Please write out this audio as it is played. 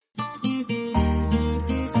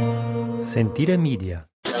Sentire Media.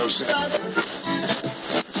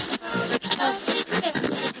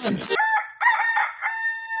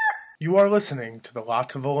 You are listening to the La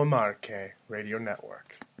Tavola Marche Radio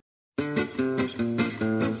Network.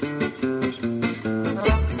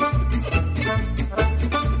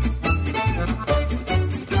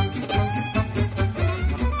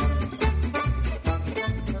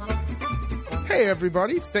 Hey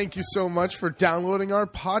everybody, thank you so much for downloading our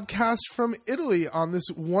podcast from Italy on this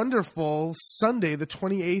wonderful Sunday, the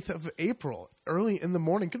 28th of April, early in the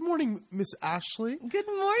morning. Good morning, Miss Ashley. Good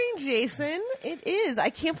morning, Jason. It is. I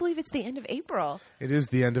can't believe it's the end of April. It is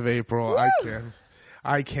the end of April. Woo!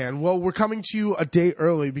 I can. Well, we're coming to you a day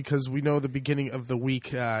early because we know the beginning of the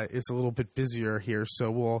week is a little bit busier here.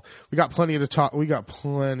 So we got plenty to talk. We got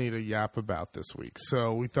plenty to yap about this week.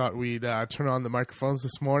 So we thought we'd turn on the microphones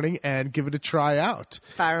this morning and give it a try out.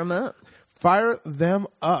 Fire them up. Fire them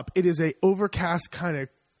up. It is a overcast kind of,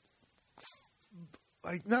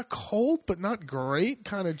 like, not cold, but not great.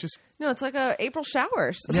 Kind of just. No, it's like a April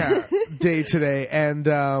showers. Yeah, day today. And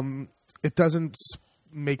it doesn't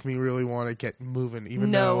make me really want to get moving,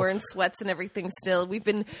 even though we're in sweats and everything still. We've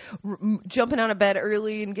been jumping out of bed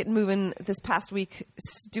early and getting moving this past week,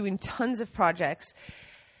 doing tons of projects.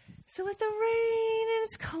 So with the rain and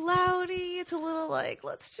it's cloudy, it's a little like,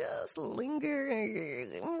 let's just linger.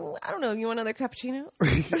 I don't know. You want another cappuccino?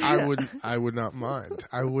 I would not mind.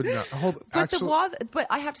 I would not. But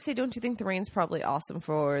I have to say, don't you think the rain's probably awesome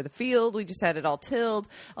for the field? We just had it all tilled.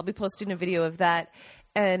 I'll be posting a video of that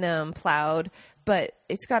and plowed. But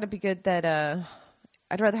it's got to be good that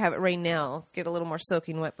I'd rather have it rain now, get a little more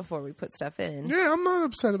soaking wet before we put stuff in. Yeah, I'm not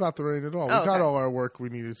upset about the rain at all. We got all our work we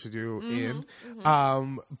needed to do in.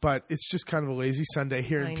 Mm-hmm. But it's just kind of a lazy Sunday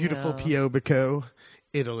here in beautiful Piobico,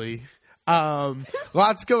 Italy.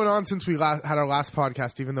 Lots going on since we had our last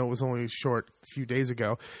podcast, even though it was only a short few days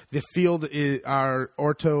ago. The field, our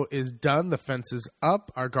orto is done. The fence is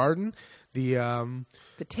up. Our garden. The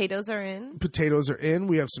potatoes are in.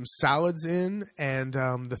 We have some salads in, and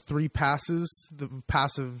the three passes. The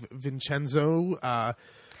pass of Vincenzo.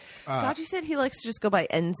 God, you said he likes to just go by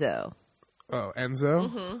Enzo. Oh, Enzo.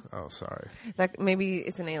 Mm-hmm. Oh, sorry. That maybe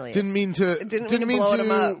it's an alias. Didn't mean to blow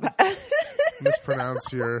him up.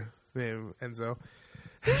 Mispronounce your name, Enzo.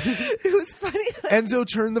 It was funny. Enzo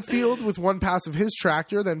turned the field with one pass of his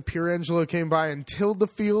tractor. Then Pierangelo came by and tilled the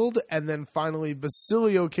field. And then finally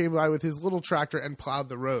Basilio came by with his little tractor and plowed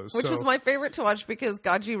the rows. Which was my favorite to watch because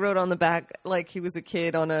Gaji rode on the back like he was a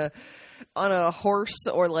kid on a horse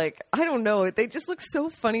or like, I don't know. They just look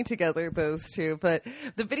so funny together, those two. But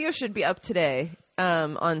the video should be up today.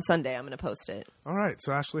 On Sunday, I'm going to post it. All right.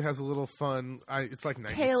 So Ashley has a little fun. It's like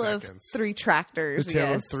 90 Tale seconds. of three tractors. The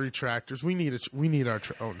tale of three tractors. We need our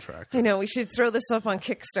own tractor. I know. We should throw this up on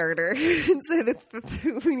Kickstarter and say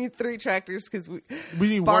that we need three tractors because we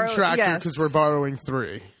need one tractor because we're borrowing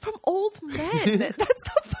three from old men. That's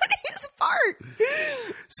the funniest part.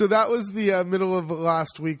 So that was the middle of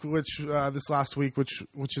last week, which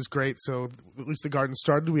is great. So at least the garden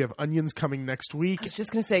started. We have onions coming next week. I was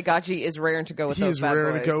just going to say, Gaji is raring to go with those bad boys. He is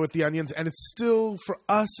raring to go with the onions, and it's still for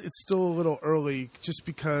us. It's still a little early, just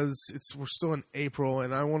because we're still in April,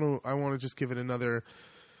 and I want to just give it another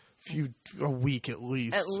a week at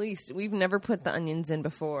least. At least we've never put the onions in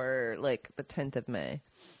before like the 10th of May.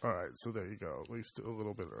 All right, so there you go. At least a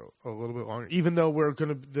little bit longer. Even though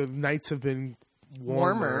the nights have been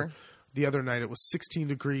warmer. The other night it was 16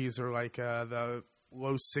 degrees or like the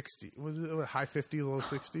low 60s. Was it high 50s, low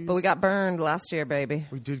 60s? But we got burned last year, baby.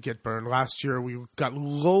 We did get burned. Last year we got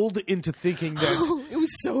lulled into thinking that it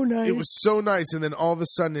was so nice. It was so nice, and then all of a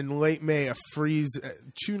sudden in late May a freeze,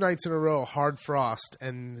 2 nights in a row, hard frost,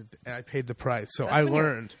 and I paid the price. So I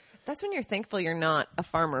learned. That's when you're thankful you're not a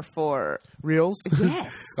farmer for reals.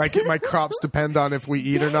 Yes. Like my crops depend on if we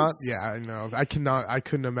eat or not. Yeah, I know. I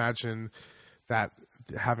couldn't imagine that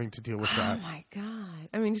having to deal with that. Oh my God.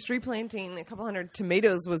 I mean, just replanting a couple hundred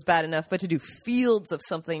tomatoes was bad enough, but to do fields of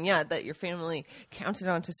something, that your family counted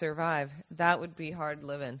on to survive, that would be hard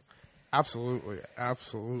living. Absolutely.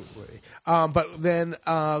 But then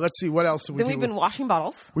let's see, what else did we do? Then we've been washing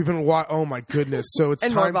bottles. Oh my goodness. So it's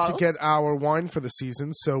time to get our wine for the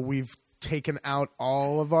season. So we've taken out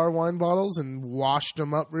all of our wine bottles and washed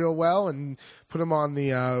them up real well and put them on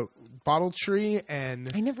the bottle tree.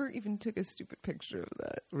 And I never even took a stupid picture of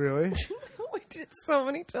that. Really? No, I did so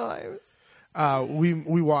many times. We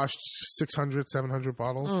washed 600, 700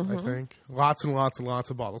 bottles, I think. Lots and lots and lots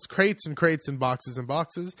of bottles. Crates and crates and boxes and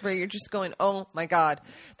boxes. Where you're just going, oh my God,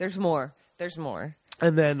 there's more.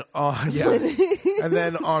 And then, and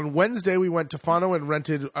then on Wednesday we went to Fano and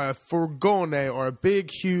rented a furgone, or a big,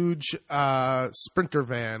 huge Sprinter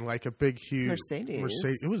van, like a big, huge Mercedes.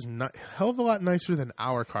 It was hell of a lot nicer than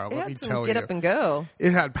our car. Let me tell you. Get up and go.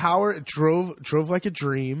 It had power. It drove like a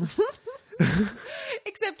dream.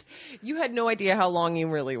 Except you had no idea how long you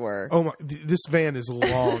really were. Oh my! This van is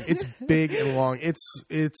long. It's big and long. It's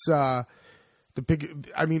the big.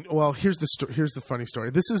 I mean, well, here's the funny story.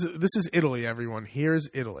 This is Italy, everyone. Here's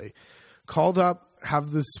Italy. Called up, have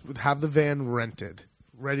the van rented,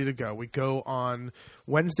 ready to go. We go on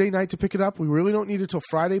Wednesday night to pick it up. We really don't need it till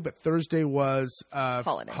Friday, but Thursday was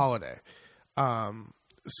holiday.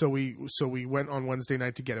 So we went on Wednesday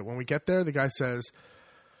night to get it. When we get there, the guy says,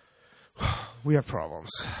 we have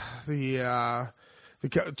problems. The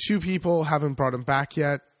two people haven't brought him back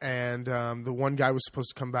yet, and the one guy was supposed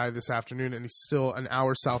to come by this afternoon, and he's still an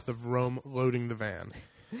hour south of Rome loading the van.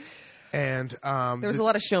 And there was a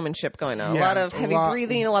lot of showmanship going on, a lot of heavy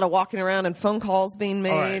breathing, a lot of walking around, and phone calls being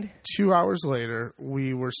made. Right. 2 hours later,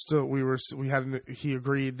 he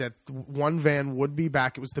agreed that one van would be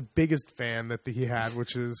back. It was the biggest van that he had,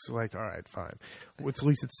 which is like, all right, fine. At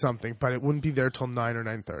least it's something, but it wouldn't be there till 9 or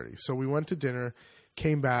 9:30. So we went to dinner,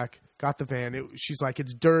 came back, got the van. She's like,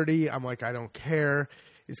 it's dirty. I'm like, I don't care.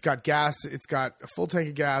 It's got gas. It's got a full tank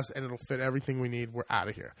of gas, and it'll fit everything we need. We're out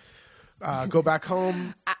of here. Go back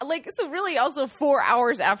home. So really also 4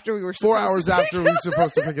 hours after we were supposed 4 hours after we were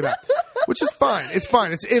supposed to pick it up. Which is fine. It's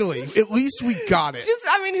fine. It's Italy. At least we got it.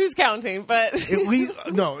 Who's counting? But at least,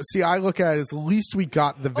 no, see, I look at it as at least we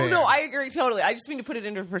got the van. Oh, no, I agree totally. I just mean to put it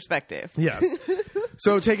into perspective. Yes.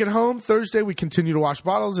 So take it home. Thursday, we continue to wash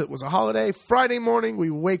bottles. It was a holiday. Friday morning,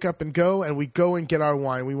 we wake up and go and get our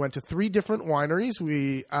wine. We went to 3 different wineries.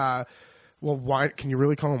 Can you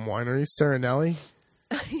really call them wineries? Serenelli?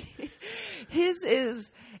 His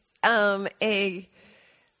is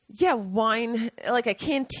wine, like a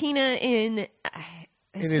cantina in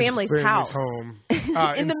his family's house. Home.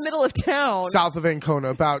 In the middle of town. South of Ancona,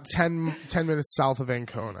 about 10 minutes south of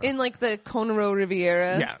Ancona. In like the Conero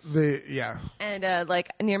Riviera. Yeah. And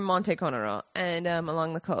like near Monte Conero and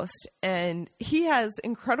along the coast. And he has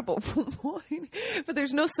incredible wine, but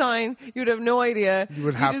there's no sign. You would have no idea. You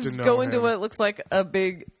would have to know. You just go into what looks like a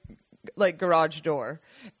big like garage door.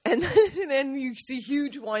 And then you see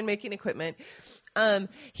huge winemaking equipment.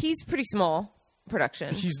 He's pretty small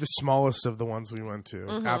production. He's the smallest of the ones we went to.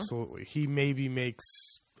 Mm-hmm. Absolutely. He maybe makes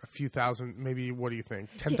a few thousand, maybe, what do you think?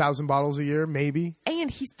 10,000 bottles a year, maybe? And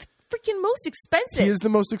he's freaking most expensive. He is the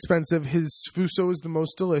most expensive. His Fuso is the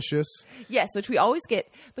most delicious. Yes, which we always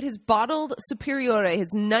get. But his bottled Superiore,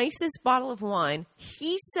 his nicest bottle of wine,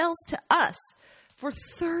 he sells to us for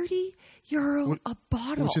 €30 a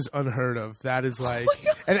bottle. Which is unheard of. That is like...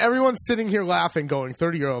 and everyone's sitting here laughing, going,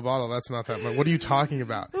 €30 a bottle, that's not that much. What are you talking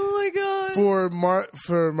about? Oh, my God. For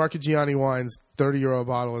Marchigiani wines, €30 a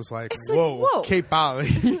bottle is like, whoa. Cape Valley.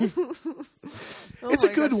 It's a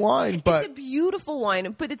good wine, but... It's a beautiful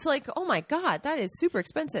wine, but it's like, oh, my God, that is super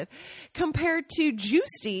expensive. Compared to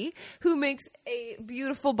Giusti, who makes a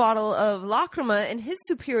beautiful bottle of Lacrima, and his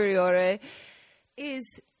Superiore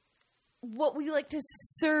is... what we like to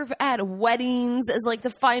serve at weddings as like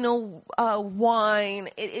the final wine.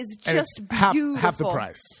 It is just beautiful. Half the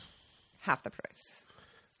price. Half the price.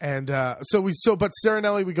 And but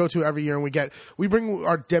Serenelli we go to every year, and we bring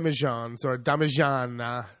our Damigians or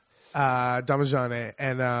Damigiane,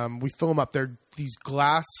 and we fill them up. They're these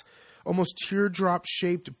glass, almost teardrop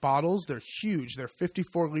shaped bottles. They're huge. They're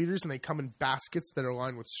 54 liters, and they come in baskets that are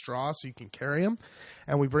lined with straw, so you can carry them.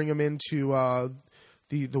 And we bring them into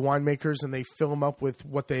the winemakers, and they fill them up with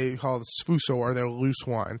what they call the sfuso, or their loose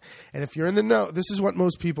wine. And if you're in the know, this is what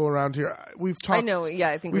most people around here we've talked. I know, yeah,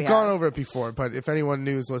 I think we've gone over it before. But if anyone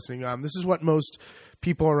new is listening, this is what most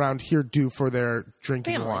people around here do for their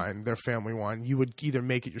drinking wine, their family wine. You would either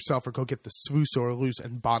make it yourself or go get the sfuso or loose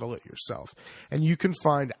and bottle it yourself. And you can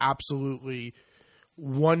find absolutely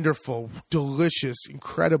wonderful, delicious,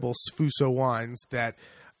 incredible sfuso wines that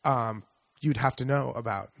you'd have to know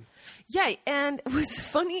about. Yeah, and what's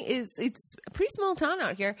funny is it's a pretty small town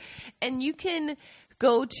out here, and you can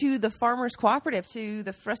go to the Farmers Cooperative, to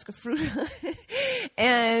the Fresca Fruta,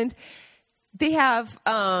 and they have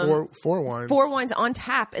four wines on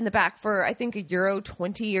tap in the back for I think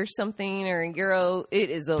 €1.20 or something, or €1. It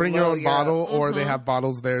is a bring your own bottle, or they have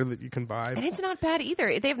bottles there that you can buy, and it's not bad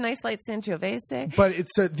either. They have nice light Sangiovese, but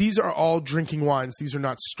these are all drinking wines. These are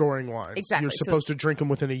not storing wines. Exactly, you're supposed to drink them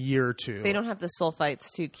within a year or two. They don't have the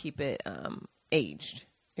sulfites to keep it aged.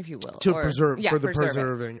 if you will, to preserve for the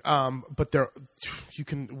preserving. But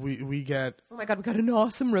we get. Oh my God, we got an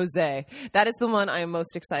awesome rosé. That is the one I am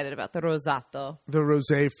most excited about. The rosato. The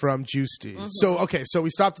rosé from Giusti. Mm-hmm. So we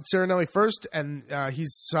stopped at Serenelli first, and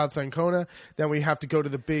he's South Ancona. Then we have to go to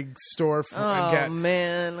the big store and get. Oh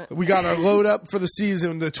man, we got our load up for the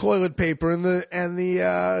season: the toilet paper and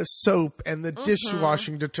the soap and the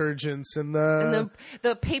dishwashing detergents and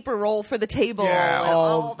the paper roll for the table. Yeah, and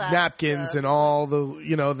all that napkins stuff. and all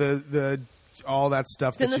the all that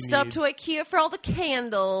stuff. Then that the stuff need. to IKEA for all the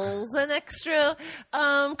candles and extra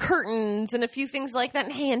curtains and a few things like that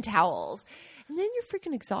and hand towels. And then you're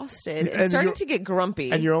freaking exhausted and starting to get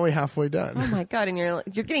grumpy. And you're only halfway done. Oh my God! And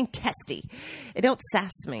you're getting testy. It don't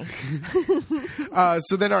sass me.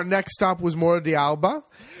 So then our next stop was Mora de Alba.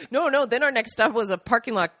 No. Then our next stop was a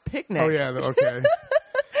parking lot picnic. Oh yeah. Okay.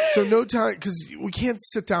 So no time, because we can't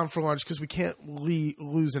sit down for lunch because we can't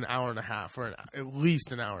lose an hour and a half or at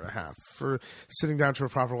least an hour and a half for sitting down to a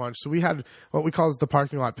proper lunch. So we had what we call the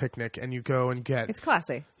parking lot picnic, and you go and get... It's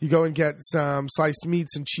classy. You go and get some sliced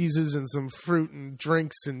meats and cheeses and some fruit and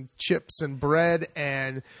drinks and chips and bread,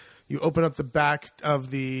 and you open up the back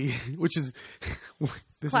of the... which is...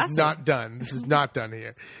 This classy. is not done. This is not done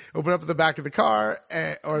here. Open up the back of the car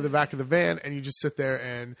or the back of the van, and you just sit there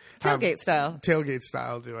and tailgate style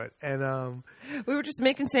do it. And we were just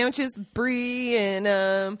making sandwiches with brie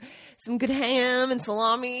and some good ham and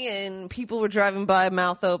salami, and people were driving by,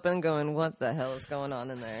 mouth open, going, "What the hell is going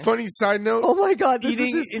on in there?" Funny side note: oh my God, this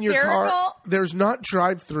eating is hysterical. in your car. There's not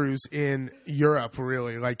drive-throughs in Europe,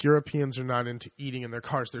 really. Like Europeans are not into eating in their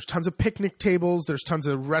cars. There's tons of picnic tables. There's tons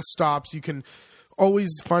of rest stops. You can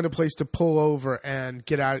always find a place to pull over and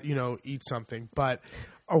get out, eat something. But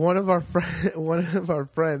one of our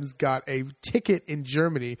friends got a ticket in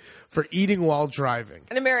Germany for eating while driving.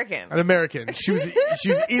 An American. She was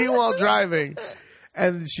eating while driving,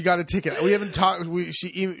 and she got a ticket. We haven't talked. We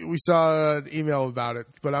saw an email about it,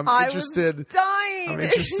 but I'm interested. Was dying. I'm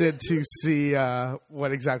interested to see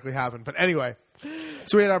what exactly happened. But anyway.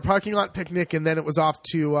 So we had our parking lot picnic, and then it was off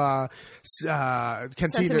to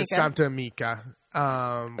Cantina Santa Mica.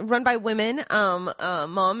 Run by women,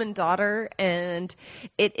 mom and daughter, and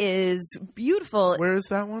it is beautiful. Where is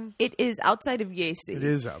that one? It is outside of Jesi. It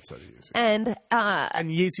is outside of Jesi. And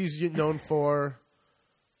Jesi's known for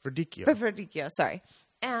Verdicchio. For Verdicchio, sorry.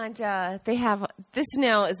 And they have, this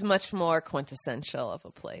now is much more quintessential of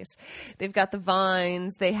a place. They've got the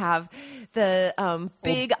vines. They have the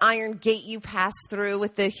big iron gate you pass through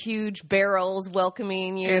with the huge barrels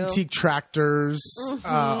welcoming you. Antique tractors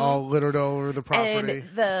all littered over the property. And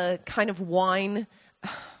the kind of wine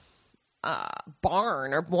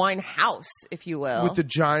barn or wine house, if you will. With the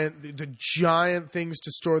giant things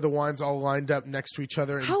to store the wines all lined up next to each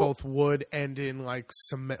other in both wood and in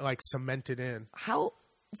cemented in.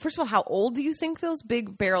 First of all, how old do you think those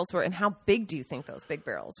big barrels were, and how big do you think those big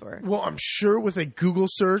barrels were? Well, I'm sure with a Google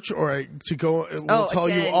search we'll tell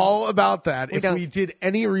you all about that we did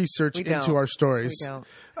any research into our stories. We don't.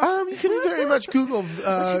 You can very much Google.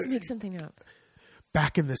 Let's just make something up.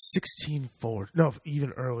 Back in the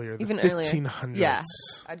even earlier, the 1500s. Yeah,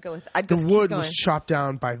 I'd go. The wood was chopped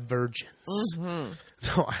down by virgins. Mm-hmm.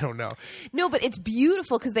 No, I don't know. No, but it's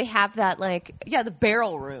beautiful because they have that, the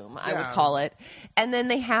barrel room, I would call it. And then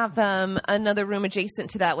they have another room adjacent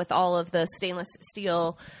to that with all of the stainless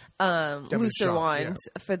steel looser wines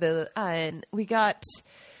for the. And we got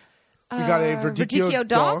a Verdicchio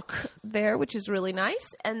Doc there, which is really nice.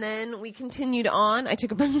 And then we continued on. I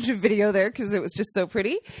took a bunch of video there because it was just so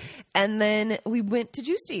pretty. And then we went to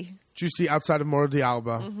Giusti. Giusti outside of Mora di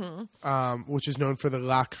Alba, which is known for the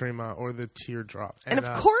lacrima or the teardrop. And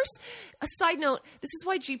of course, a side note, this is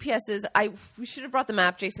why GPS is, we should have brought the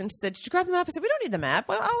map. Jason said, "Did you grab the map?" I said, "We don't need the map.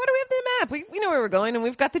 Why do we have the map? We know where we're going and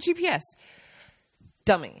we've got the GPS."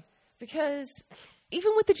 Dummy. Because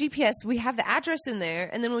even with the GPS, we have the address in there,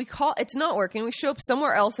 and then when we call, it's not working. We show up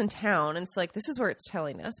somewhere else in town, and it's like, this is where it's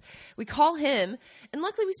telling us. We call him, and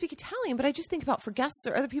luckily we speak Italian, but I just think about for guests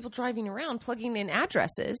or other people driving around, plugging in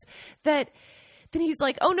addresses, that then he's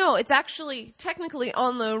like, "Oh no, it's actually technically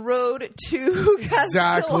on the road to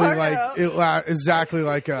exactly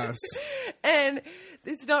like us." And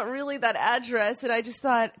it's not really that address, and I just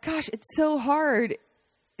thought, gosh, it's so hard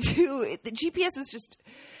the GPS is just...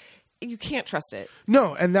 You can't trust it.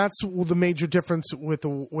 No, and that's the major difference with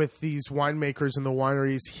these winemakers and the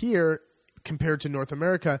wineries here compared to North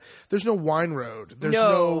America. There's no wine road. There's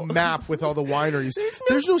no map with all the wineries.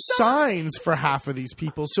 There's no signs for half of these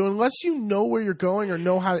people. So unless you know where you're going or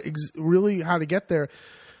know how to get there,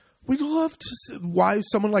 we'd love to see why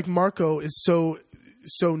someone like Marco is so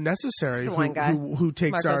so necessary. The wine guy. Who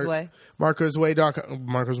takes Marco's our Way.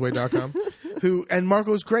 marcosway.com and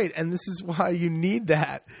Marco's great, and this is why you need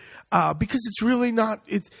that. Because it's really not.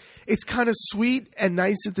 It's kind of sweet and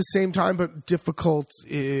nice at the same time, but difficult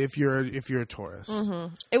if you're a tourist.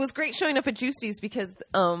 Mm-hmm. It was great showing up at Juicy's because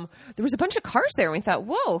there was a bunch of cars there, and we thought,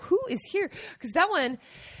 "Whoa, who is here?" Because that one.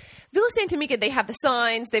 Villa Santa Mica, they have the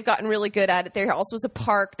signs. They've gotten really good at it. There also is a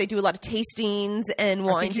park. They do a lot of tastings and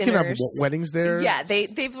wine dinners. You can have weddings there. Yeah,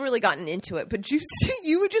 they've really gotten into it. But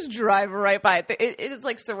you would just drive right by it. It is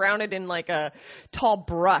like surrounded in like a tall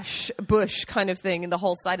bush kind of thing in the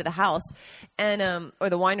whole side of the house, and or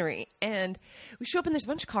the winery. And we show up and there's a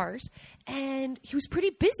bunch of cars, and he was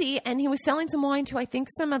pretty busy, and he was selling some wine to I think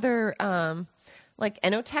some other like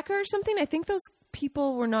Enoteca or something. I think those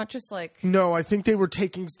people were not just like... No, I think they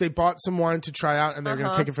bought some wine to try out, and they're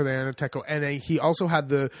going to take it for the Enoteca. And he also had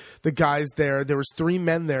the guys there. There was 3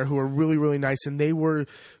 men there who were really, really nice, and they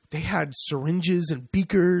had syringes and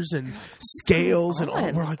beakers and scales and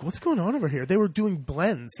all. We're like, what's going on over here? They were doing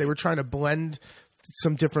blends. They were trying to blend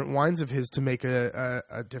some different wines of his to make a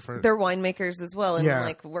different... They're winemakers as well, and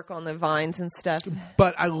like work on the vines and stuff.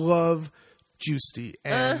 But I love Juicy,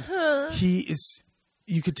 and he is...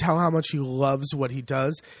 You could tell how much he loves what he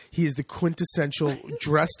does. He is the quintessential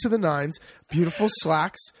dressed to the nines, beautiful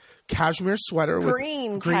slacks, cashmere sweater,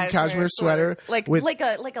 green cashmere sweater, like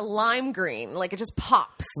a lime green, like it just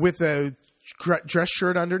pops with a dress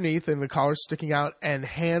shirt underneath and the collar sticking out, and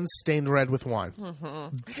hands stained red with wine.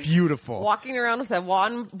 Mm-hmm. Beautiful. Walking around with a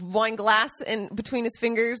wine glass in between his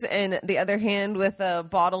fingers, and the other hand with a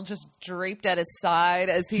bottle just draped at his side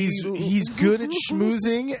as he's good at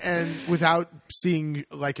schmoozing and without seeming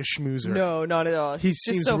like a schmoozer. No, not at all. He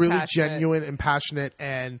seems so really genuine and passionate,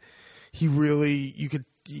 and he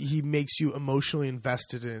makes you emotionally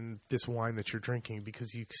invested in this wine that you're drinking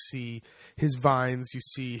because you see his vines, you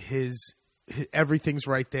see everything's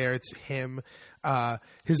right there. It's him.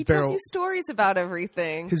 He tells you stories about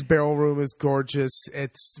everything. His barrel room is gorgeous.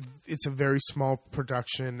 It's a very small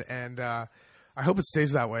production, and I hope it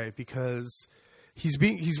stays that way because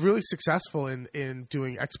he's really successful in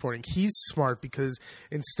doing exporting. He's smart because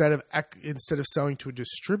instead of selling to a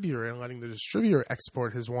distributor and letting the distributor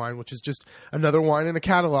export his wine, which is just another wine in a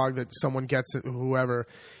catalog that someone gets, whoever,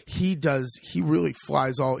 he really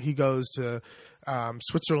flies all. He goes to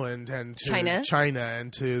Switzerland and to China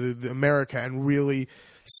and to America and really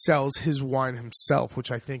sells his wine himself,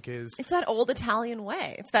 which I think is... It's that old Italian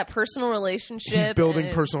way. It's that personal relationship. He's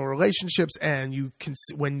building personal relationships, and you can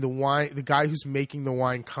when the guy who's making the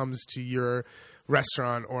wine comes to your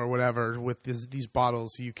restaurant or whatever with these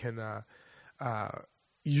bottles, you can...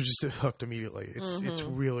 you're just hooked immediately. He's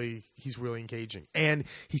really engaging, and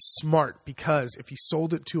he's smart because if he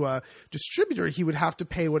sold it to a distributor, he would have to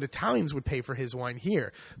pay what Italians would pay for his wine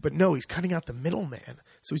here. But no, he's cutting out the middleman,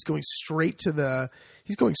 so he's going straight to the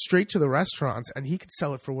restaurants, and he can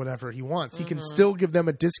sell it for whatever he wants. He can still give them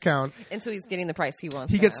a discount, and so he's getting the price he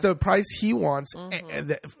wants. He gets the price he wants.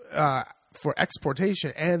 For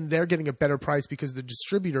exportation, and they're getting a better price because the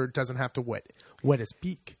distributor doesn't have to wet his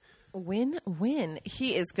beak. Win-win.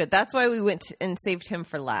 He is good. That's why we went and saved him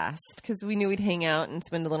for last, because we knew we'd hang out and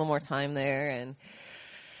spend a little more time there.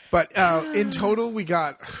 But in total, we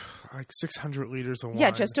got like 600 liters of wine.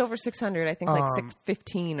 Yeah, just over 600. I think like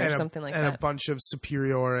 615 or something like that. And a bunch of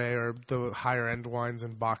Superiore or the higher end wines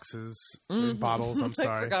in boxes, in bottles. I'm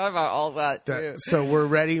sorry. I forgot about all that too. So we're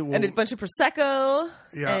ready. And a bunch of Prosecco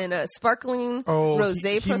and a sparkling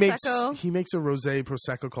rosé Prosecco. He makes a rosé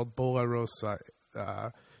Prosecco called Bolla Rossa.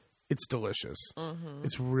 It's delicious. Mm-hmm.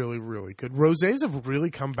 It's really, really good. Rosés have really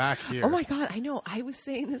come back here. Oh my God, I know. I was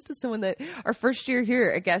saying this to someone that our first year here,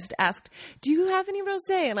 a guest asked, "Do you have any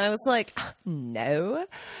rosé?" And I was like, "No." I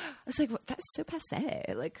was like, well, "That's so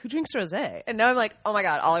passé. Like, who drinks rosé?" And now I'm like, "Oh my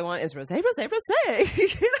God, all I want is rosé, rosé, rosé."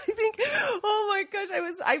 And I think, oh my gosh,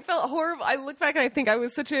 I felt horrible. I look back and I think I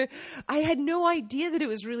had no idea that it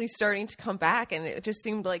was really starting to come back, and it just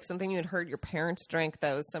seemed like something you had heard your parents drink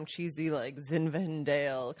that was some cheesy like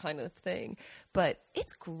Zinfandel kind of thing. But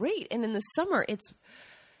it's great, and in the summer it's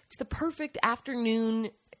the perfect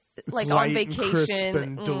afternoon, it's like on vacation, and crisp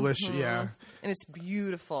and delicious. Yeah, and it's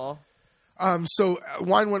beautiful. So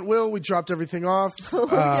wine went well. We dropped everything off.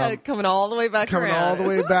 Coming all the way back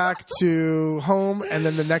to home, and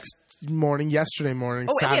then the next morning, yesterday morning,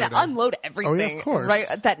 Saturday. We had to unload everything. Oh yeah, of course. Right,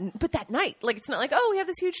 but that night, like it's not like we have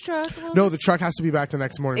this huge truck. No, the truck has to be back the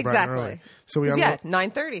next morning, bright and early. So we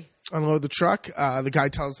 9:30. Unload the truck. The guy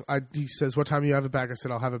he says, "What time do you have it back?" I said,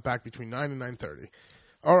 "I'll have it back between 9 and 9:30."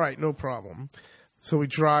 All right, no problem. So we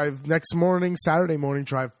drive next morning, Saturday morning,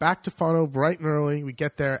 drive back to Fano bright and early. We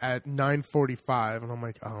get there at 9:45, and I'm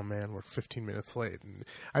like, oh, man, we're 15 minutes late. And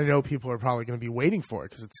I know people are probably going to be waiting for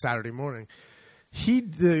it because it's Saturday morning.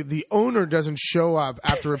 The owner doesn't show up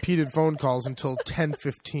after repeated phone calls until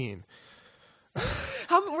 10:15.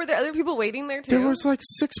 Were there other people waiting there too? There was like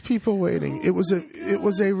 6 people waiting. It was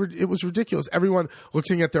ridiculous. Everyone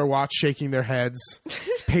looking at their watch, shaking their heads,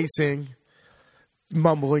 pacing,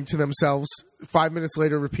 mumbling to themselves. 5 minutes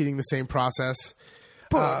later, repeating the same process.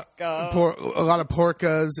 A lot of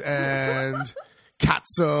porcas and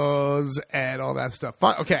katzos and all that stuff.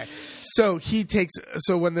 Fine. Okay, so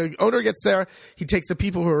when the owner gets there, he takes the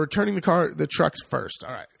people who are returning the trucks first.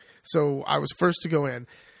 All right. So I was first to go in.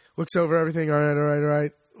 Looks over everything. All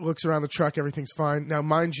right. Looks around the truck. Everything's fine. Now,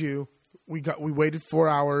 mind you, we waited 4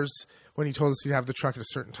 hours when he told us he'd have the truck at a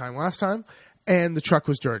certain time last time. And the truck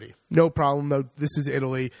was dirty. No problem, though. This is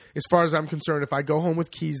Italy. As far as I'm concerned, if I go home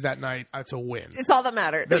with keys that night, it's a win. It's all that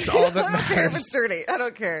matters. That's all that matters. I don't care if it's dirty. I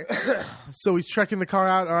don't care. So he's checking the car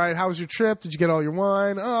out. All right, how was your trip? Did you get all your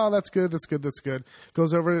wine? Oh, that's good.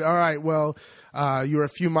 Goes over it. All right, well, you were a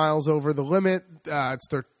few miles over the limit. It's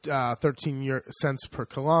 13 cents per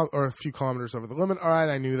kilometer, or a few kilometers over the limit. All right,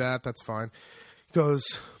 I knew that. That's fine. He goes,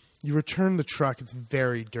 you returned the truck. It's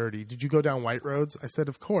very dirty. Did you go down white roads? I said,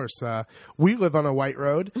 of course. We live on a white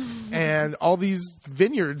road, and all these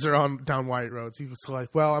vineyards are down white roads. He was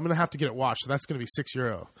like, well, I'm going to have to get it washed, so that's going to be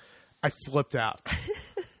 €6. I flipped out.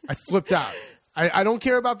 I don't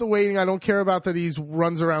care about the waiting. I don't care about that he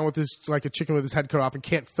runs around with like a chicken with his head cut off and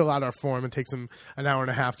can't fill out our form. It takes him an hour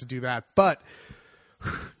and a half to do that. But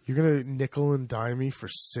you're going to nickel and dime me for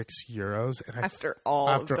 €6. And after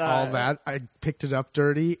all that, I picked it up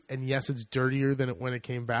dirty. And yes, it's dirtier than when it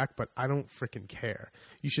came back, but I don't freaking care.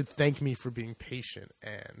 You should thank me for being patient,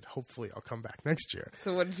 and hopefully I'll come back next year.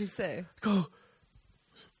 So what did you say? Go,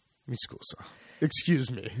 mi scusa.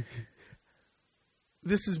 Excuse me.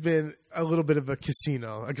 This has been a little bit of a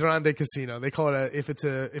casino, a grande casino. They call it if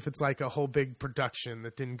it's like a whole big production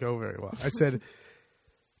that didn't go very well. I said,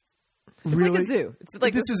 it's really? Like a zoo. It's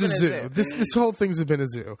like this is a zoo. This whole thing's been a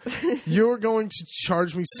zoo. You're going to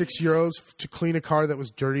charge me €6 to clean a car that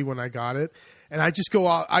was dirty when I got it, and I just go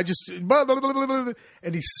out.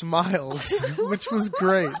 And he smiles, which was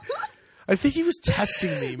great. I think he was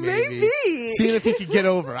testing me, maybe seeing if he could get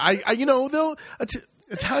over.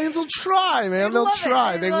 Italians will try, man. They'll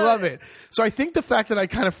try. They love it. So I think the fact that I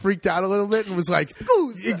kind of freaked out a little bit and was like,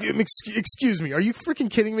 excuse me, are you freaking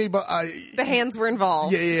kidding me? But the hands were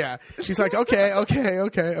involved. Yeah. He's like, okay.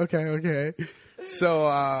 So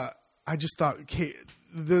I just thought,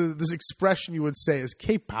 this expression you would say is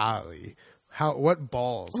 "che palle." What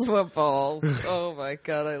balls? What balls? Oh my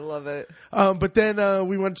God, I love it. But then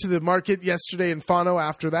we went to the market yesterday in Fano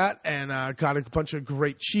after that, and got a bunch of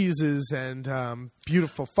great cheeses and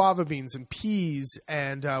beautiful fava beans and peas,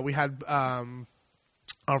 and we had our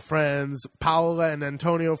friends Paola and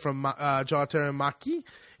Antonio from Gelateria Macchi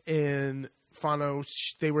in Fano.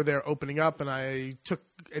 They were there opening up, and I took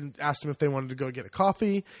and asked them if they wanted to go get a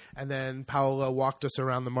coffee, and then Paola walked us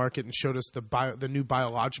around the market and showed us the new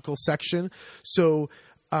biological section. So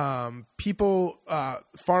farmers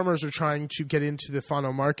are trying to get into the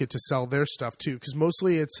Fano market to sell their stuff too, because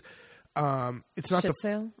mostly it's not shit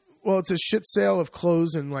sale. Well, it's a shit sale of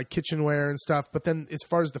clothes and like kitchenware and stuff. But then as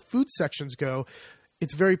far as the food sections go,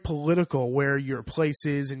 it's very political where your place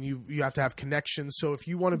is, and you have to have connections. So if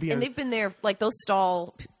you want to be, they've been there, like those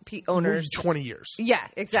stall owners, 20 years. Yeah,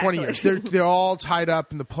 exactly. 20 years. They're all tied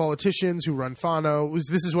up in the politicians who run Fano.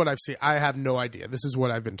 This is what I've seen. I have no idea. This is what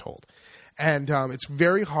I've been told. And it's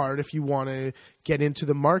very hard if you want to get into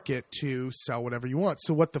the market to sell whatever you want.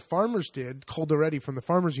 So what the farmers did, Coldoretti from the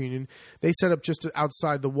Farmers Union, they set up just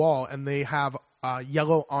outside the wall, and they have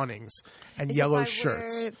yellow awnings and yellow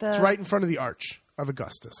shirts. It's right in front of the arch of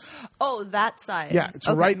Augustus. Oh, that side. Yeah, it's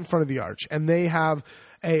right in front of the arch. And they have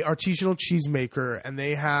a artisanal cheesemaker, and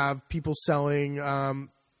they have people selling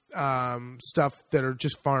stuff that are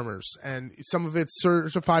just farmers. And some of it's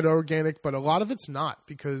certified organic, but a lot of it's not,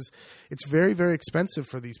 because it's very, very expensive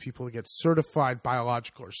for these people to get certified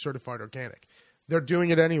biological or certified organic. They're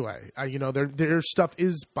doing it anyway. Their stuff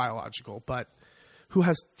is biological, but who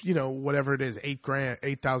has, whatever it is,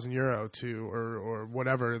 €8,000 to, or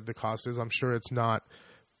whatever the cost is. I'm sure it's not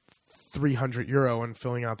 €300 and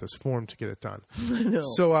filling out this form to get it done. No.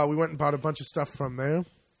 So we went and bought a bunch of stuff from there.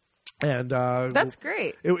 And that's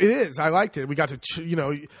great. It is. I liked it. We got to,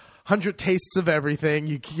 100 tastes of everything.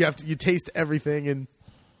 You taste everything, and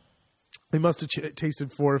we must have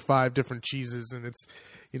tasted 4 or 5 different cheeses, and it's,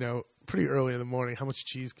 pretty early in the morning. How much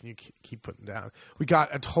cheese can you keep putting down? We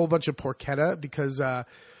got a whole bunch of porchetta because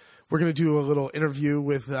we're going to do a little interview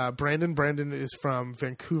with Brandon. Brandon is from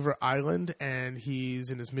Vancouver Island, and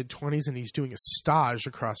he's in his mid-20s, and he's doing a stage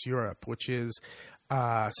across Europe, which is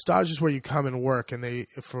stage is where you come and work, and they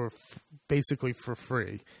basically for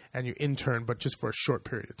free, and you intern, but just for a short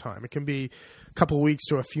period of time. It can be a couple of weeks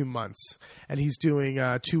to a few months, and he's doing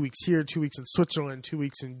 2 weeks here, 2 weeks in Switzerland, 2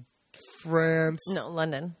 weeks in France. No,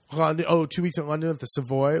 London. London. Oh, 2 weeks in London at the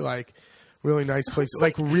Savoy, like really nice places,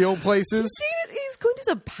 like real places. He's going to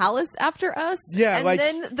some palace after us. Yeah, and like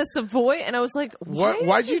then the Savoy, and I was like,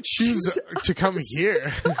 why'd you choose to come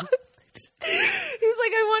here? He was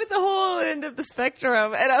like, I wanted the whole end of the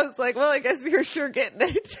spectrum. And I was like, well, I guess you're sure getting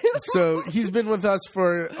it. So he's been with us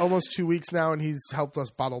for almost 2 weeks now, and he's helped us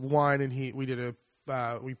bottled wine, and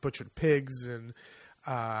we butchered pigs, and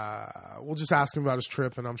we'll just ask him about his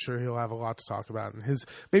trip, and I'm sure he'll have a lot to talk about, and his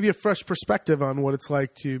maybe a fresh perspective on what it's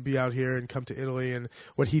like to be out here and come to Italy, and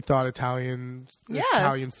what he thought Italian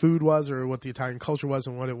food was, or what the Italian culture was,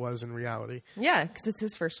 and what it was in reality. Yeah, because it's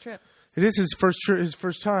his first trip. It is his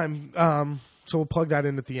first time, so we'll plug that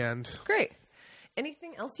in at the end. Great.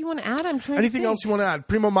 Anything else you want to add? I'm trying Anything else you want to add?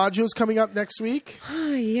 Primo Maggio's coming up next week.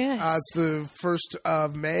 Yes. It's the 1st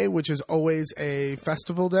of May, which is always a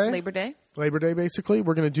festival day. Labor Day, basically.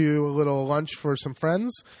 We're going to do a little lunch for some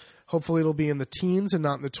friends. Hopefully it'll be in the teens and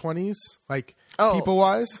not in the 20s, like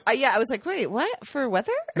people-wise. Yeah, I was like, wait, what? For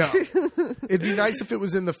weather? No. It'd be nice if it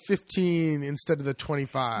was in the 15 instead of the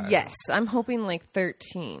 25. Yes, I'm hoping like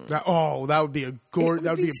 13. That would be that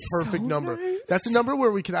would be a perfect number. Nice. That's a number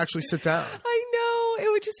where we could actually sit down. I know. It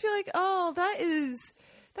would just be like, oh, that is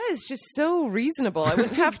just so reasonable. I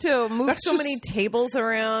wouldn't have to move many tables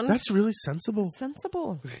around. That's really sensible.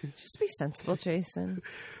 Just be sensible, Jason.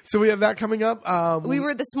 So we have that coming up. We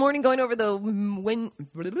were this morning going over the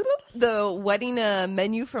wedding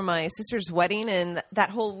menu for my sister's wedding and that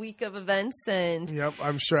whole week of events. And yep,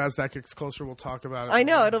 I'm sure as that gets closer, we'll talk about it. I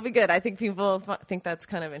know, it'll be good. I think people think that's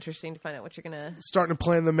kind of interesting to find out what you're going to... Starting to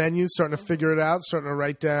plan the menu, starting to figure it out, starting to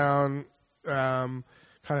write down...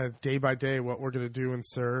 kind of day by day what we're going to do and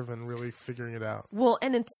serve, and really figuring it out. Well,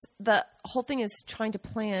 and it's the whole thing is trying to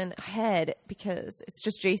plan ahead, because it's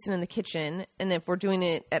just Jason in the kitchen, and if we're doing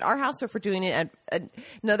it at our house or if we're doing it at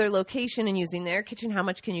another location and using their kitchen, how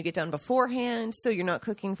much can you get done beforehand so you're not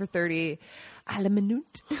cooking for 30 a la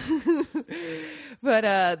minute? But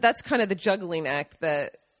that's kind of the juggling act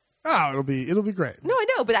that... Oh, it'll be great. No, I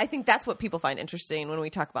know, but I think that's what people find interesting when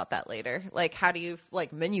we talk about that later. Like, how do you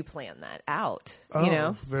menu plan that out? Oh, you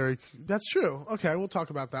know, that's true. Okay, we'll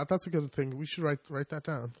talk about that. That's a good thing. We should write that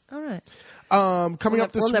down. All right. Coming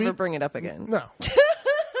up this week, we'll never bring it up again. No.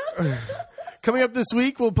 Coming up this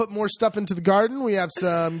week, we'll put more stuff into the garden. We have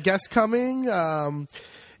some guests coming.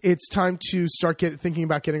 It's time to start thinking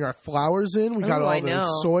about getting our flowers in. We got all the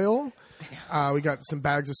soil. We got some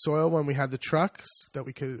bags of soil when we had the trucks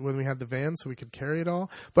when we had the van, so we could carry it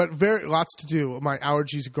all. But lots to do. My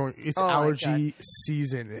allergies are going. It's allergy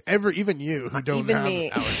season. Even you who don't have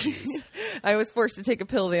allergies. I was forced to take a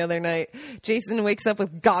pill the other night. Jason wakes up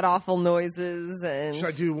with god awful noises. And should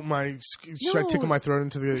I tickle my throat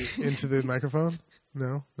into the microphone?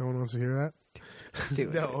 No, no one wants to hear that. Do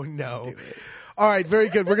it. No. Do it. All right, very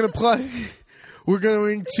good. We're gonna plug. We're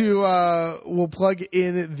going to we'll plug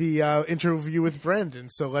in the interview with Brandon.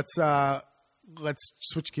 So let's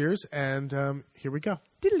switch gears, and here we go.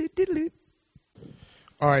 Diddle-oo.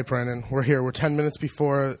 All right, Brandon, we're here. We're 10 minutes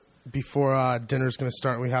before dinner's going to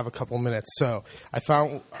start, and we have a couple minutes. So I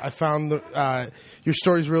found your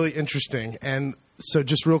story's really interesting, and so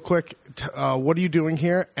just real quick, what are you doing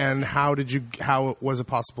here, and how was it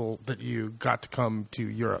possible that you got to come to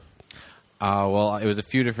Europe? Well, it was a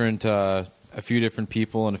few different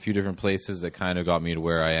people in a few different places that kind of got me to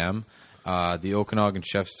where I am. The Okanagan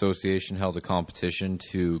Chefs Association held a competition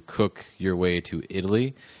to cook your way to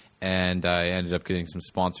Italy, and I ended up getting some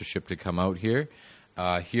sponsorship to come out here.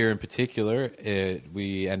 Here in particular,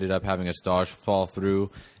 we ended up having a stage fall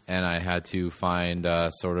through, and I had to find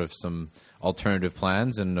sort of some alternative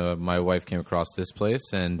plans, and my wife came across this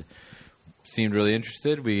place and seemed really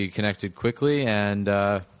interested. We connected quickly, and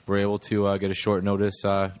were able to get a short notice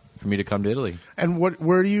for me to come to Italy. And what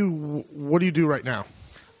do you do right now?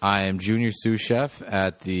 I am junior sous chef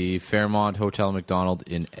at the Fairmont Hotel McDonald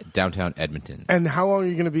in downtown Edmonton. And how long are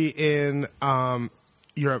you going to be in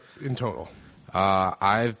Europe in total?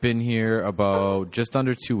 I've been here about just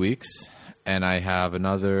under 2 weeks, and I have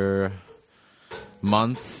another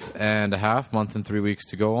month and 3 weeks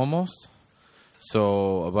to go almost.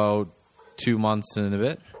 So about 2 months and a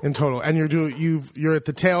bit in total. And you're at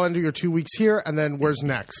the tail end of your 2 weeks here, and then where's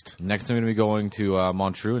next? Next, I'm going to be going to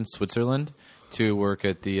Montreux in Switzerland to work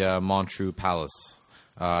at the Montreux Palace,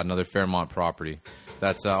 another Fairmont property.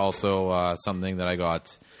 That's also something that I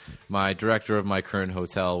got. My director of my current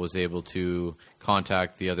hotel was able to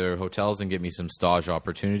contact the other hotels and get me some stage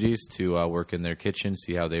opportunities to work in their kitchen,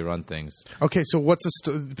 see how they run things. Okay, so what's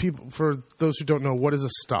people for those who don't know, what is a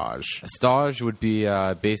stage? A stage would be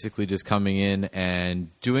basically just coming in and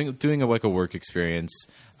doing like a work experience,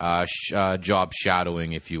 job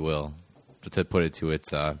shadowing, if you will, to put it to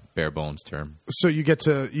its bare bones term. So you get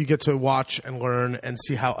to watch and learn and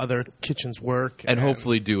see how other kitchens work, and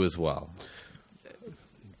hopefully do as well.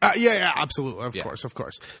 Yeah, absolutely. Of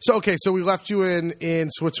course. So, okay, so we left you in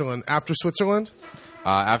Switzerland. After Switzerland?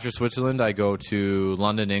 After Switzerland, I go to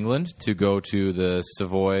London, England, to go to the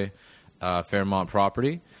Savoy Fairmont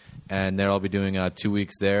property. And there I'll be doing 2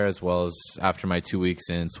 weeks there, as well as after my 2 weeks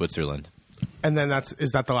in Switzerland. And then is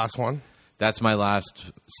that the last one? That's my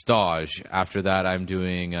last stage. After that, I'm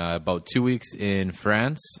doing about 2 weeks in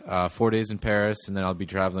France, 4 days in Paris, and then I'll be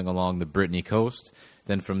traveling along the Brittany coast.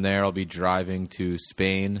 Then from there, I'll be driving to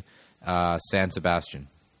Spain, San Sebastian.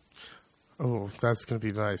 Oh, that's going to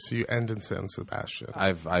be nice. So you end in San Sebastian.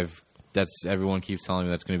 Everyone keeps telling me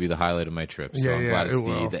that's going to be the highlight of my trip. So I'm glad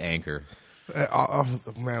it's the anchor.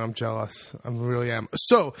 Man, I'm jealous. I really am.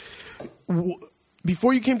 So,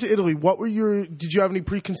 before you came to Italy, did you have any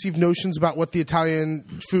preconceived notions about what the Italian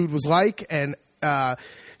food was like? And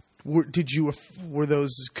were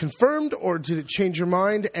those confirmed, or did it change your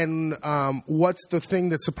mind? And what's the thing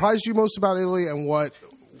that surprised you most about Italy? And what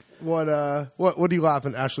are you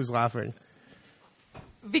laughing? Ashley's laughing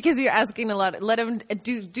because you're asking a lot. Let him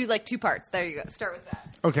do like 2 parts. There you go. Start with that.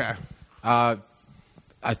 Okay.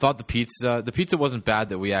 I thought the pizza wasn't bad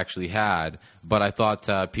that we actually had, but I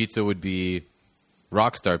thought pizza would be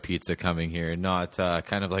Rockstar Pizza coming here, not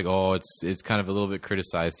kind of like, it's kind of a little bit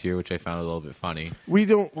criticized here, which I found a little bit funny. We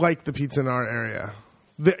don't like the pizza in our area.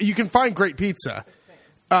 You can find great pizza.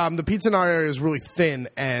 The pizza in our area is really thin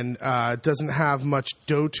and doesn't have much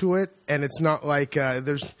dough to it, and it's not like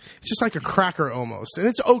it's just like a cracker almost, and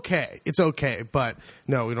it's okay. It's okay, but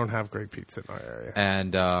no, we don't have great pizza in our area.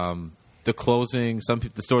 And the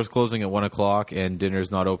store's closing at 1:00 and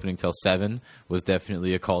dinner's not opening till 7 was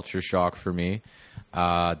definitely a culture shock for me.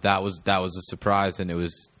 That was a surprise, and it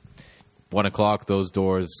was 1:00. Those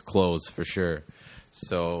doors closed for sure.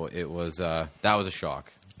 So it was that was a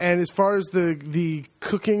shock. And as far as the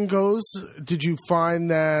cooking goes, did you find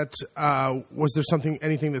that was there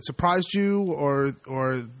anything that surprised you, or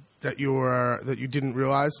that you didn't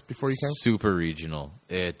realize before you came? Super regional.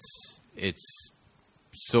 It's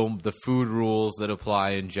so the food rules that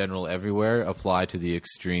apply in general everywhere apply to the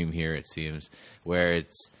extreme here. It seems where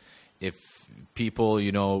if people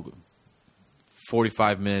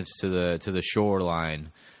 45 minutes to the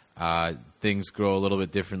shoreline. Things grow a little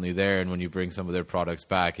bit differently there, and when you bring some of their products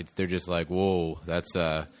back, they're just like, whoa, that's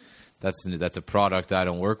a product I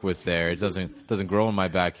don't work with there. It doesn't grow in my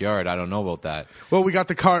backyard. I don't know about that. Well, we got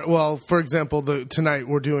the car. Well, for example, tonight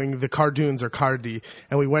we're doing the cardoons or cardi,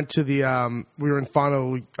 and we went to we were in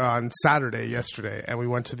Fano on Saturday yesterday, and we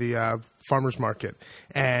went to the farmers market,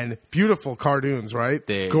 and beautiful cardoons, right?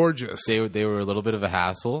 Gorgeous. They were a little bit of a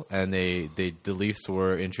hassle, and the leaves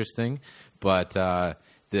were interesting, but.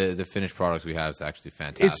 The finished product we have is actually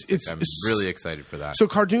fantastic. I'm really excited for that. So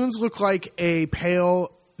cardoons look like a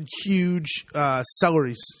pale, huge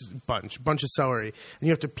celery bunch of celery, and you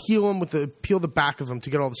have to peel the back of them to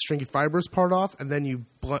get all the stringy fibrous part off, and then you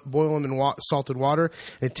boil them in salted water,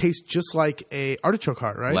 and it tastes just like a artichoke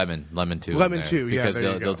heart, right? Lemon too. Because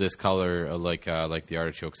they'll discolor like the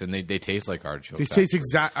artichokes, and they taste like artichokes. They taste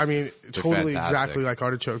totally exactly like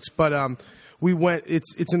artichokes, but we went.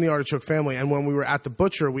 It's in the artichoke family, and when we were at the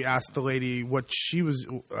butcher, we asked the lady what she was.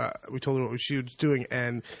 We told her what she was doing,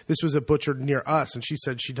 and this was a butcher near us, and she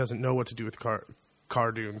said she doesn't know what to do with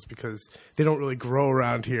cardoons because they don't really grow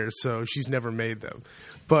around here, so she's never made them.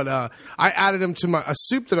 But I added them to a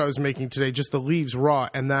soup that I was making today, just the leaves raw,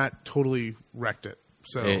 and that totally wrecked it.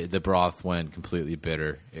 So the broth went completely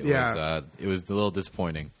bitter. It was a little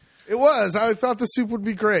disappointing. It was. I thought the soup would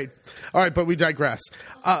be great. All right, but we digress.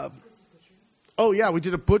 Oh yeah, we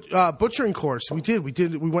did a butchering course. We did.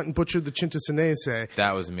 We went and butchered the Cinta.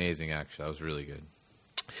 That was amazing. Actually, that was really good.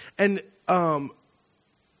 And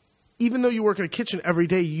even though you work in a kitchen every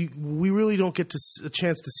day, we really don't get a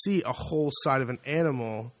chance to see a whole side of an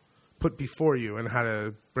animal put before you and how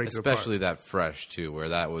to break it apart. Especially that fresh too, where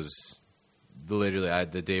that was literally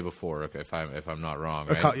the day before, if I'm not wrong,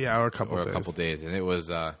 right? Or a couple days, and it was.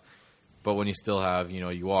 But when you still have,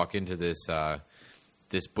 you walk into this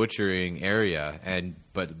this butchering area,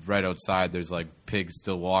 but right outside there's like pigs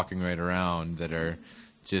still walking right around that are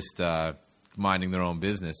just minding their own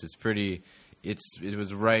business. It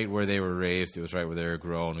was right where they were raised. It was right where they were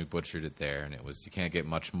grown. We butchered it there, and you can't get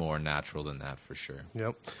much more natural than that for sure.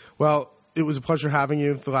 Yep. Well, it was a pleasure having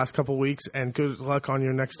you for the last couple of weeks, and good luck on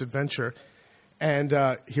your next adventure. And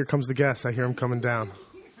here comes the guest. I hear him coming down.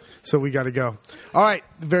 So we got to go. All right.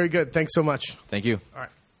 Very good. Thanks so much. Thank you. All right.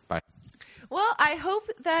 Bye. Well, I hope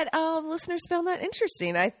that listeners found that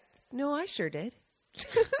interesting. I sure did.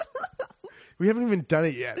 We haven't even done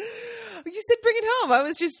it yet. You said bring it home. I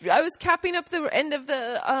was capping up the end of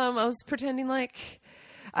the, I was pretending like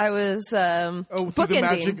I was through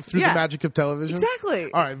the magic of television? Exactly.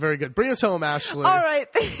 All right, very good. Bring us home, Ashley. All right.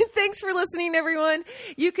 Thanks for listening, everyone.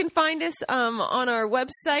 You can find us on our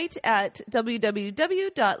website at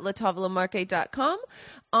www.latavolamarque.com,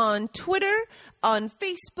 on Twitter, on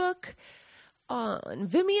Facebook, on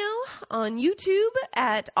Vimeo, on YouTube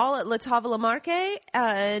at La Tavola Marque,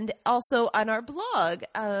 and also on our blog,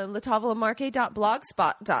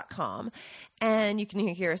 latavolamarque.blogspot.com. And you can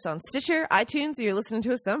hear us on Stitcher, iTunes, or you're listening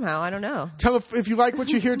to us somehow. I don't know. If you like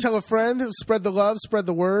what you hear, tell a friend. Spread the love, spread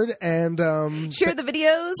the word, and share the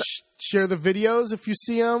videos. Share the videos if you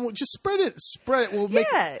see them. Just spread it. Spread it. We'll make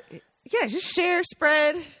just share,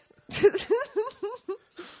 spread.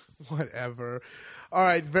 Whatever. All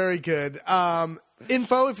right, very good.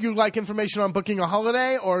 Info, if you'd like information on booking a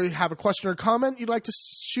holiday or you have a question or comment, you'd like to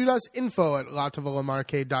shoot us, info at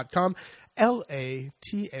latavolamarque.com,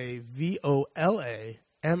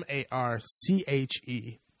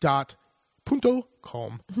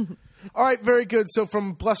 LATAVOLAMARCHE.com. All right, very good. So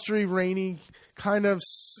from blustery, rainy, kind of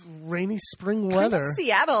rainy spring weather. Kind of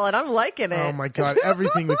Seattle, and I'm liking it. Oh, my God.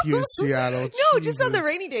 Everything with you is Seattle. No, Jesus. Just on the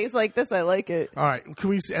rainy days like this, I like it. All right. Can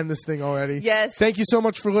we end this thing already? Yes. Thank you so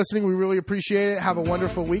much for listening. We really appreciate it. Have a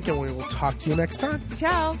wonderful week, and we will talk to you next time.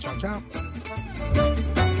 Ciao. Ciao, ciao.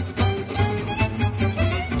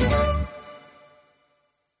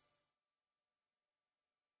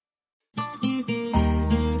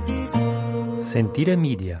 Sentire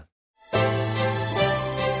Media.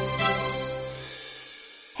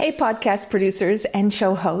 Hey, podcast producers and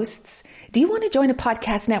show hosts. Do you want to join a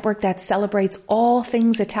podcast network that celebrates all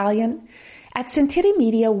things Italian? At Sentire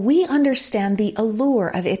Media, we understand the allure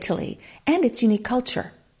of Italy and its unique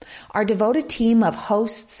culture. Our devoted team of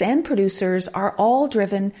hosts and producers are all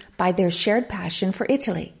driven by their shared passion for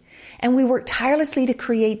Italy. And we work tirelessly to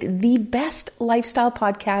create the best lifestyle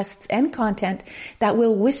podcasts and content that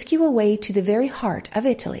will whisk you away to the very heart of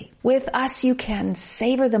Italy. With us, you can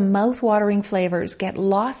savor the mouth-watering flavors, get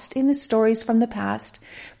lost in the stories from the past,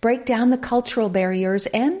 break down the cultural barriers,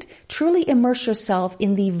 and truly immerse yourself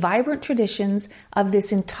in the vibrant traditions of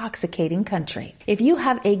this intoxicating country. If you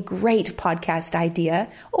have a great podcast idea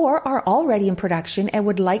or are already in production and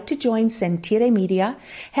would like to join Sentire Media,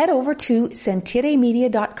 head over to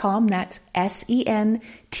sentiremedia.com, that's SENTIRE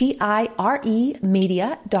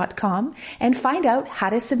media.com, and find out how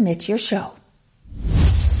to submit your show.